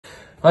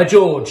Hi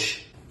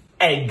George.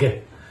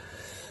 Egg.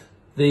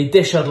 The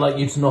dish I'd like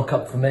you to knock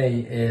up for me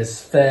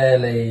is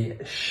fairly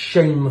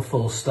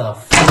shameful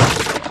stuff.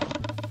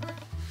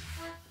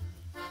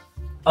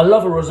 I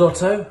love a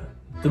risotto.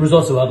 The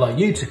risotto I'd like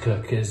you to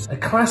cook is a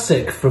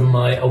classic from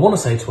my, I want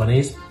to say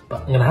 20s,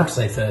 but I'm going to have to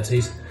say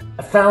 30s.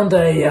 I found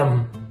a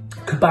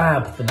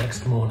kebab the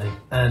next morning,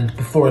 and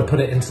before I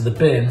put it into the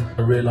bin,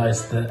 I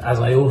realised that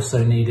as I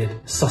also needed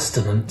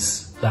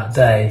sustenance that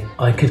day,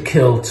 I could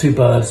kill two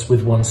birds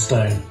with one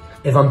stone.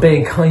 If I'm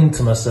being kind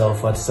to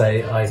myself, I'd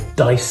say I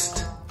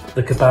diced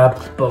the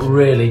kebab, but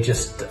really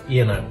just,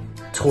 you know,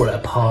 tore it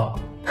apart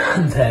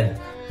and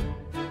then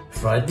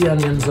fried the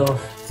onions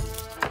off,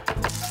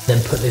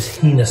 then put this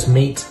heinous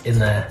meat in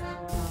there.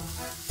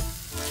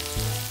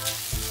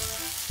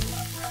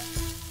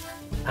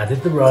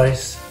 Added the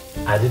rice,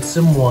 added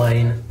some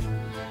wine,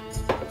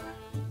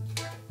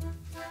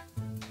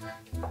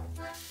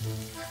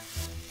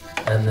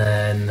 and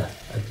then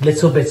a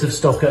little bit of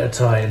stock at a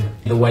time.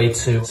 The way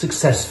to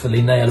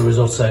successfully nail a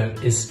risotto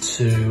is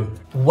to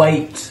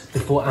wait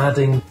before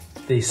adding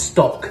the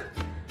stock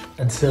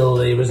until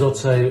the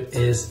risotto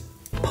is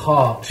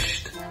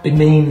parched. Be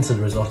mean to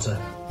the risotto.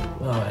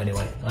 Oh,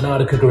 anyway, I know how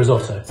to cook a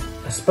risotto.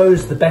 I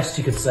suppose the best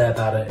you could say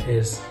about it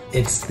is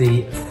it's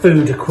the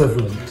food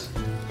equivalent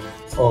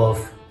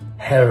of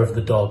hair of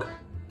the dog.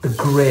 The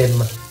grim,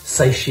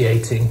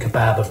 satiating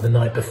kebab of the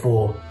night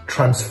before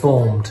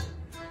transformed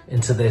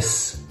into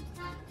this,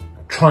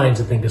 trying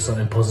to think of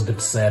something positive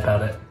to say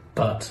about it,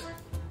 but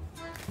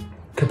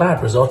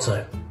kebab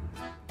risotto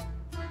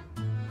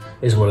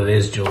is what it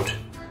is, George.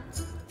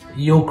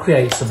 You'll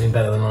create something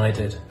better than I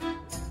did,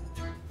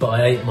 but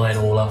I ate mine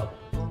all up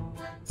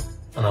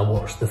and I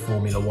watched the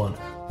Formula One.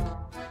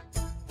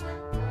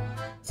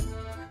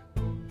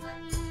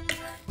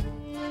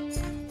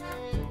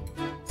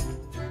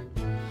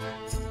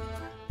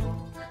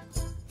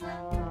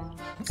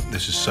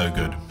 This is so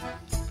good.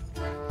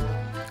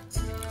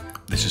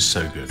 This is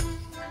so good.